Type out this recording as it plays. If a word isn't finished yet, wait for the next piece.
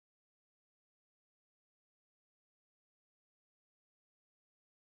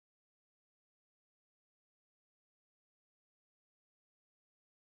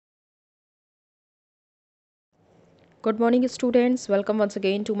Good morning students, welcome once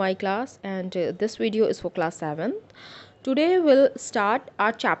again to my class and this video is for class 7th. Today we'll start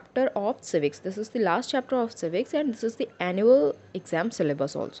our chapter of civics. This is the last chapter of civics and this is the annual exam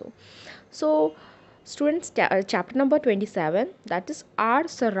syllabus also. So students, chapter number 27, that is our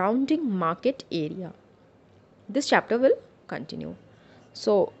surrounding market area. This chapter will continue.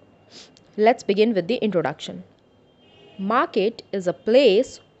 So let's begin with the introduction. Market is a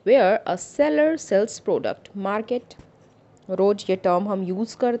place where a seller sells product. Market, रोज़ ये term हम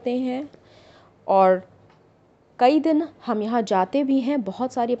use करते हैं और कई दिन हम यहाँ जाते भी हैं,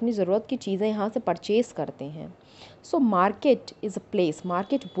 बहुत सारी अपनी ज़रूरत की चीज़ें यहाँ से परचेज़ करते हैं. So market is a place,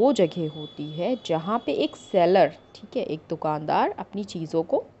 market वो जगह होती है जहाँ पे एक सेलर, ठीक है, एक दुकानदार अपनी चीज़ों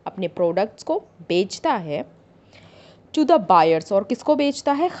को, अपने प्रोडक्ट्स को बेचता है टू द बायर्स. और किसको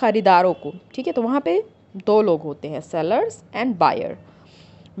बेचता है? ख़रीदारों को. ठीक है, तो वहाँ पे दो लोग होते हैं, सेलर्स एंड बायर.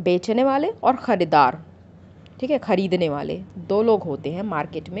 बेचने वाले और ख़रीदार, ठीक है, ख़रीदने वाले दो लोग होते हैं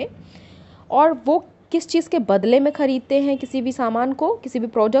मार्केट में. और वो किस चीज़ के बदले में ख़रीदते हैं? किसी भी सामान को, किसी भी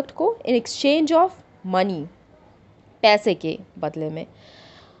प्रोडक्ट को इन एक्सचेंज ऑफ मनी, पैसे के बदले में.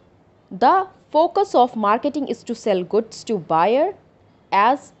 The focus of marketing is to sell goods to buyer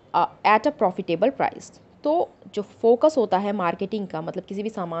as at a profitable price. तो जो फोकस होता है मार्केटिंग का, मतलब किसी भी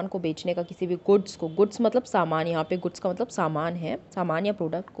सामान को बेचने का, किसी भी गुड्स को, गुड्स मतलब सामान, यहाँ पे गुड्स का मतलब सामान है, सामान या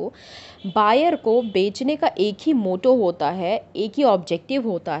प्रोडक्ट को बायर को बेचने का एक ही मोटो होता है, एक ही ऑब्जेक्टिव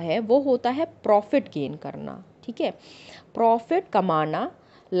होता है, वो होता है प्रॉफिट गेन करना. ठीक है, प्रॉफिट कमाना,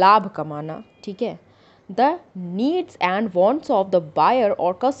 लाभ कमाना. ठीक है, the needs and wants of the buyer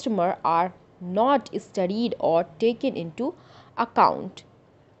और कस्टमर आर नॉट स्टडीड और टेकन इनटू अकाउंट.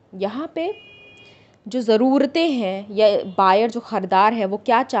 यहाँ पे जो ज़रूरतें हैं, या बायर जो ख़रीदार है वो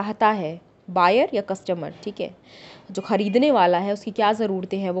क्या चाहता है, बायर या कस्टमर, ठीक है, जो ख़रीदने वाला है उसकी क्या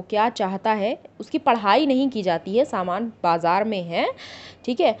ज़रूरतें हैं, वो क्या चाहता है, उसकी पढ़ाई नहीं की जाती है. सामान बाज़ार में है,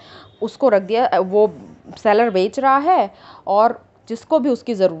 ठीक है, उसको रख दिया, वो सेलर बेच रहा है और जिसको भी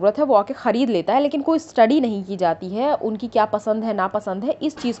उसकी ज़रूरत है वो आके ख़रीद लेता है, लेकिन कोई स्टडी नहीं की जाती है, उनकी क्या पसंद है, नापसंद है,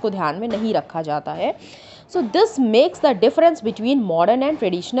 इस चीज़ को ध्यान में नहीं रखा जाता है. So this makes the difference between modern and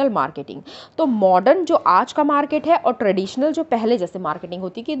traditional marketing. तो मॉडर्न जो आज का मार्केट है और ट्रेडिशनल जो पहले जैसे मार्केटिंग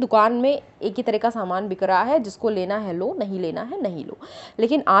होती है कि दुकान में एक ही तरह का सामान बिक रहा है, जिसको लेना है लो, नहीं लेना है नहीं लो.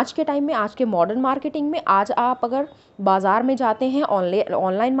 लेकिन आज के टाइम में, आज के मॉडर्न मार्केटिंग में, आज आप अगर बाज़ार में जाते हैं,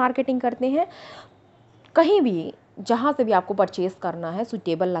 ऑनलाइन मार्केटिंग करते हैं, कहीं भी जहाँ से भी आपको परचेज़ करना है,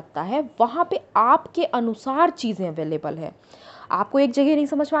 सूटेबल लगता है, वहाँ पे आपके अनुसार चीज़ें अवेलेबल है. आपको एक जगह नहीं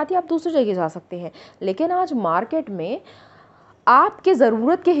समझ में आती, आप दूसरी जगह जा सकते हैं. लेकिन आज मार्केट में आपके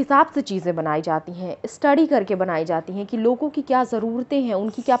ज़रूरत के हिसाब से चीज़ें बनाई जाती हैं, स्टडी करके बनाई जाती हैं कि लोगों की क्या ज़रूरतें हैं,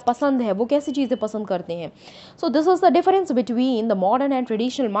 उनकी क्या पसंद है, वो कैसी चीज़ें पसंद करते हैं. So this is the difference between the modern and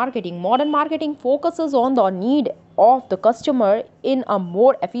traditional marketing. Modern marketing focuses on the need of the customer in a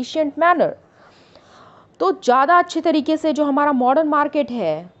more efficient manner. तो ज़्यादा अच्छे तरीके से जो हमारा मॉडर्न मार्केट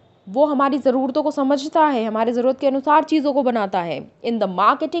है वो हमारी ज़रूरतों को समझता है, हमारे ज़रूरत के अनुसार चीज़ों को बनाता है. In the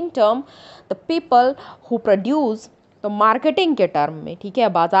marketing term the people who produce, तो मार्केटिंग के टर्म में, ठीक है,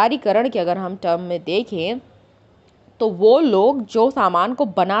 बाजारीकरण के अगर हम टर्म में देखें तो वो लोग जो सामान को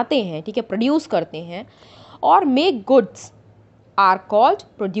बनाते हैं, ठीक है, प्रोड्यूस करते हैं और make goods are called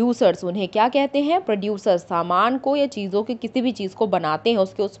producers. उन्हें क्या कहते हैं? प्रोड्यूसर्स. सामान को या चीज़ों की, किसी भी चीज़ को बनाते हैं,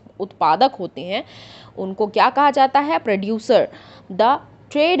 उसके उस उत्पादक होते हैं, उनको क्या कहा जाता है? Producer. The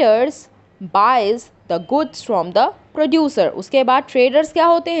traders buys the goods from the producer. उसके बाद ट्रेडर्स क्या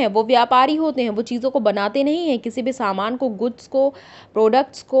होते हैं? वो व्यापारी होते हैं, वो चीज़ों को बनाते नहीं हैं, किसी भी सामान को, गुड्स को,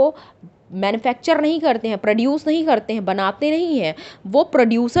 प्रोडक्ट्स को मैन्युफैक्चर नहीं करते हैं, प्रोड्यूस नहीं करते हैं, बनाते नहीं हैं. वो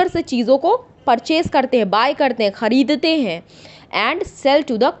प्रोड्यूसर से चीज़ों को परचेज़ करते हैं, बाय करते हैं, ख़रीदते हैं and cell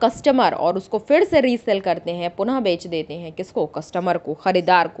to the customer, और उसको फिर से रीसेल करते हैं, पुनः बेच देते हैं. किसको? कस्टमर को,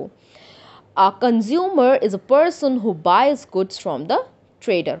 ख़रीदार को. A consumer is a person who buys goods from the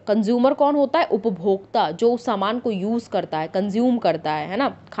trader. Consumer कौन होता है? उपभोक्ता, जो उस सामान को यूज़ करता है, कंज्यूम करता है ना.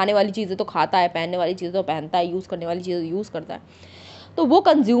 खाने वाली चीज़ें तो खाता है, पहनने वाली चीज़ें तो पहनता है, यूज़ करने वाली चीज़ें यूज़ करता है, तो वो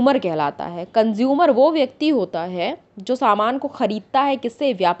कंज्यूमर कहलाता है. कंज्यूमर वो व्यक्ति होता है जो सामान को ख़रीदता है,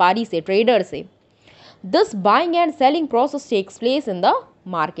 किससे? व्यापारी से, ट्रेडर से. This buying and selling process takes place in the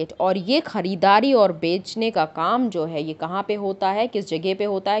market. और ये ख़रीदारी और बेचने का काम जो है, ये कहाँ पे होता है, किस जगह पे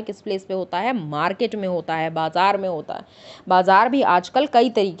होता है, किस प्लेस पे होता है? मार्केट में होता है, बाज़ार में होता है. बाज़ार भी आजकल कई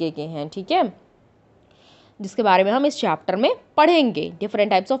तरीके के हैं, ठीक है, जिसके बारे में हम इस चैप्टर में पढ़ेंगे. Different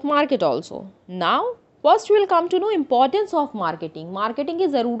types of market also. Now first will come to know importance of marketing. Marketing की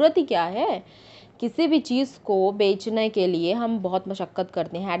ज़रूरत ही क्या है? किसी भी चीज़ को बेचने के लिए हम बहुत मशक्क़त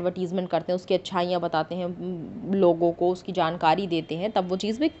करते हैं, एडवर्टीज़मेंट करते हैं, उसकी अच्छाइयाँ बताते हैं लोगों को, उसकी जानकारी देते हैं, तब वो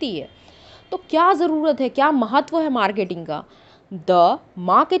चीज़ बिकती है. तो क्या ज़रूरत है, क्या महत्व है मार्केटिंग का? The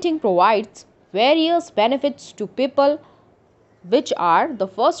marketing provides various benefits to people which are the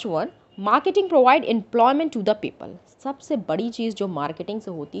first one, marketing provide employment to the people. सबसे बड़ी चीज़ जो मार्केटिंग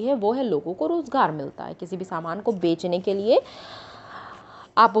से होती है वो है लोगों को रोज़गार मिलता है। किसी भी सामान को बेचने के लिए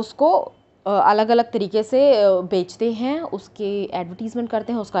आप उसको अलग अलग तरीके से बेचते हैं, उसके एडवर्टीज़मेंट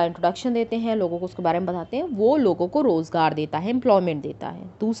करते हैं, उसका इंट्रोडक्शन देते हैं, लोगों को उसके बारे में बताते हैं, वो लोगों को रोज़गार देता है, एम्प्लॉयमेंट देता है।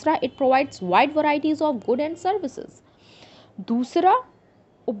 दूसरा, it provides wide varieties of good and services. दूसरा,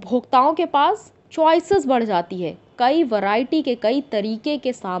 उपभोक्ताओं के पास चॉइसेस बढ़ जाती है, कई वैरायटी के, कई तरीके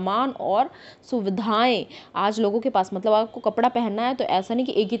के सामान और सुविधाएं आज लोगों के पास। मतलब आपको कपड़ा पहनना है तो ऐसा नहीं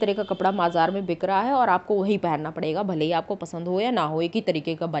कि एक ही तरह का कपड़ा बाजार में बिक रहा है और आपको वही पहनना पड़ेगा, भले ही आपको पसंद हो या ना हो, एक ही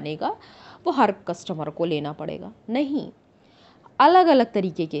तरीके का बनेगा, वो हर कस्टमर को लेना पड़ेगा। नहीं, अलग अलग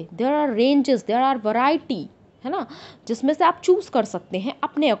तरीके के, there are ranges, there are variety, है ना, जिसमें से आप चूज़ कर सकते हैं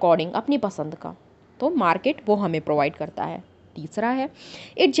अपने अकॉर्डिंग, अपनी पसंद का। तो मार्केट वो हमें प्रोवाइड करता है। तीसरा है,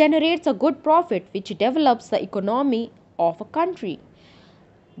 it generates a good profit which develops the economy of a country.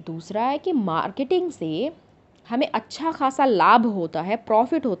 दूसरा है कि मार्केटिंग से हमें अच्छा खासा लाभ होता है,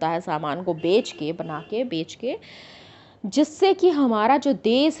 प्रॉफिट होता है सामान को बेच के, बना के, बेच के, जिससे कि हमारा जो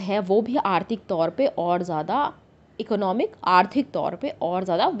देश है वो भी आर्थिक तौर पे और ज़्यादा, इकोनॉमिक आर्थिक तौर पे और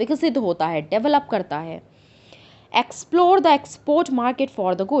ज़्यादा विकसित होता है, डेवलप करता है। Explore the export market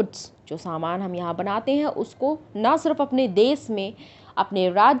for the goods. जो सामान हम यहाँ बनाते हैं उसको ना सिर्फ अपने देश में, अपने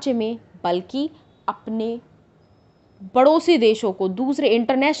राज्य में, बल्कि अपने पड़ोसी देशों को, दूसरे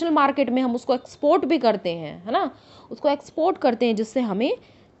इंटरनेशनल मार्केट में हम उसको एक्सपोर्ट भी करते हैं, है ना, उसको एक्सपोर्ट करते हैं, जिससे हमें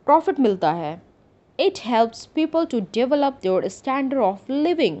प्रॉफिट मिलता है। It helps people to develop their standard of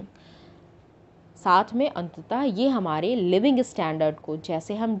living. साथ में अंततः ये हमारे लिविंग स्टैंडर्ड को,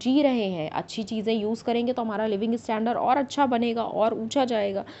 जैसे हम जी रहे हैं, अच्छी चीज़ें यूज़ करेंगे तो हमारा लिविंग स्टैंडर्ड और अच्छा बनेगा और ऊंचा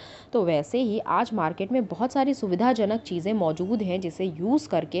जाएगा। तो वैसे ही आज मार्केट में बहुत सारी सुविधाजनक चीज़ें मौजूद हैं जिसे यूज़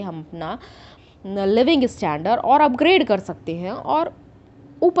करके हम अपना लिविंग स्टैंडर्ड और अपग्रेड कर सकते हैं और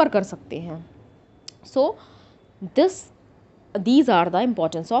ऊपर कर सकते हैं। सो these are the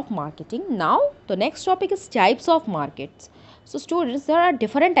importance of marketing. Now the next topic is types of markets. So students, there are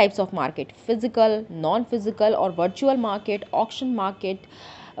different types of market: physical, non-physical or virtual market, auction market,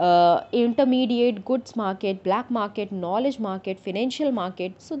 intermediate goods market, black market, knowledge market, financial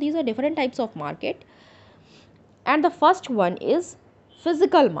market. So these are different types of market, and the first one is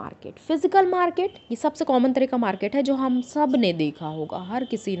physical market. Physical market ये सबसे common तरह का market है जो हम सब ने देखा होगा, हर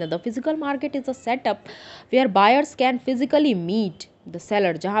किसी ने। The physical market is a setup where buyers can physically meet the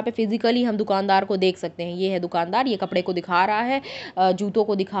seller, जहाँ पे फिजिकली हम दुकानदार को देख सकते हैं। ये है दुकानदार, ये कपड़े को दिखा रहा है, जूतों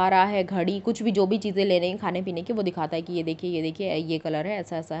को दिखा रहा है, घड़ी, कुछ भी, जो भी चीज़ें लेने हैं खाने पीने की, वो दिखाता है कि ये देखिए, ये देखिए, ये कलर है,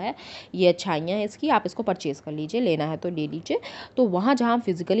 ऐसा ऐसा है, ये अच्छाइयाँ हैं इसकी, आप इसको परचेज़ कर लीजिए, लेना है तो ले लीजिए। तो वहाँ जहाँ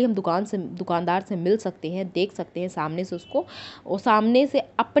फिजिकली हम दुकानदार से मिल सकते हैं, देख सकते हैं सामने से उसको, और सामने से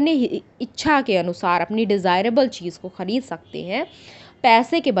अपने इच्छा के अनुसार अपनी डिज़ायरेबल चीज़ को ख़रीद सकते हैं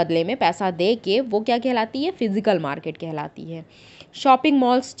पैसे के बदले में, पैसा दे के, वो क्या कहलाती है? फिजिकल मार्केट कहलाती है। शॉपिंग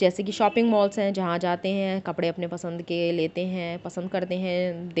मॉल्स, जैसे कि शॉपिंग मॉल्स हैं जहाँ जाते हैं, कपड़े अपने पसंद के लेते हैं, पसंद करते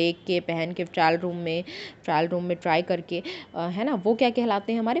हैं, देख के, पहन के, ट्रायल रूम में ट्राई करके, है ना, वो क्या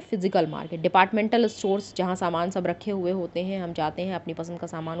कहलाते हैं? हमारे फिजिकल मार्केट। डिपार्टमेंटल स्टोर्स, जहाँ सामान सब रखे हुए होते हैं, हम जाते हैं, अपनी पसंद का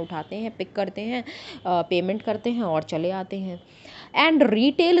सामान उठाते हैं, पिक करते हैं, पेमेंट करते हैं और चले आते हैं। एंड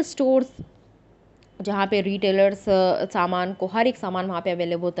रिटेल स्टोर्स, जहाँ पे रिटेलर्स सामान को, हर एक सामान वहाँ पे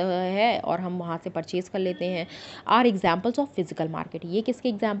अवेलेबल होता है और हम वहाँ से परचेज़ कर लेते हैं। Are examples of physical market. ये किसके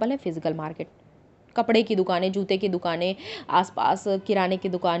एग्जाम्पल है? Physical market. कपड़े की दुकानें, जूते की दुकानें, आसपास किराने की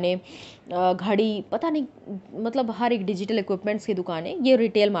दुकानें, घड़ी, पता नहीं, मतलब हर एक डिजिटल इक्विपमेंट्स की दुकानें, ये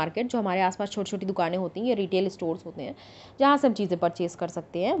रिटेल मार्केट। जो हमारे आसपास छोटी छोटी दुकानें होती हैं, ये रिटेल स्टोर्स होते हैं जहाँ सब चीज़ें परचेज़ कर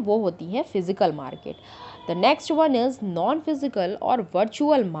सकते हैं, वो होती हैं physical market. The next one is non physical और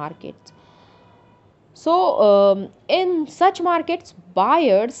virtual markets. So, in such markets,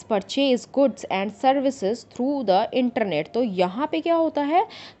 buyers purchase goods and services through the internet. तो यहाँ पे क्या होता है?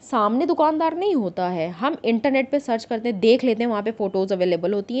 सामने दुकानदार नहीं होता है, हम इंटरनेट पे सर्च करते हैं, देख लेते हैं, वहाँ पे फ़ोटोज़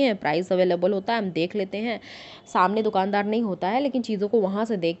अवेलेबल होती हैं, प्राइस अवेलेबल होता है, हम देख लेते हैं। सामने दुकानदार नहीं होता है, लेकिन चीज़ों को वहाँ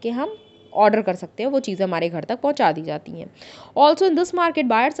से देख के हम ऑर्डर कर सकते हैं, वो चीज़ें हमारे घर तक पहुंचा दी जाती हैं। Also in this market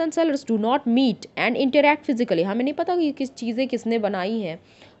buyers and sellers do not meet and interact physically. हमें नहीं पता कि किस चीज़ें किसने बनाई हैं,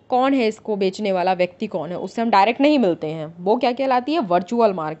 कौन है इसको बेचने वाला व्यक्ति, कौन है, उससे हम डायरेक्ट नहीं मिलते हैं। वो क्या कहलाती है?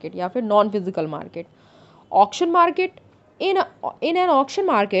 वर्चुअल मार्केट या फिर non physical market. Auction market, in an auction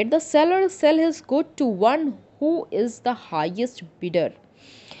market the seller sell his good to one who is the highest bidder.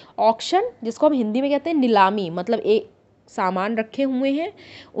 Auction, जिसको हम हिंदी में कहते हैं नीलामी, मतलब एक सामान रखे हुए हैं,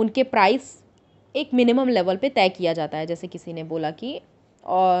 उनके प्राइस एक मिनिमम लेवल पे तय किया जाता है। जैसे किसी ने बोला कि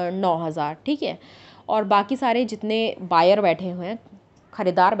और 9,000, ठीक है। और बाकी सारे जितने बायर बैठे हुए हैं,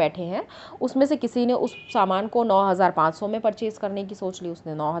 ख़रीदार बैठे हैं, उसमें से किसी ने उस सामान को 9,500 में परचेज़ करने की सोच ली,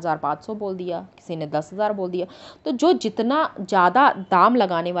 उसने 9,500 बोल दिया, किसी ने 10,000 बोल दिया। तो जो जितना ज़्यादा दाम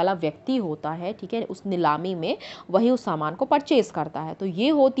लगाने वाला व्यक्ति होता है, ठीक है, उस नीलामी में, वही उस सामान को परचेज़ करता है। तो ये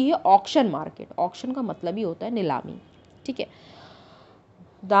होती है ऑक्शन मार्केट। ऑक्शन का मतलब ही होता है नीलामी, ठीक है।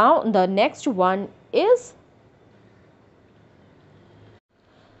 Now the next one is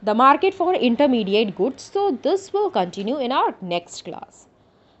the market for intermediate goods. So this will continue in our next class.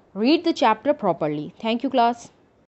 Read the chapter properly. Thank you, class.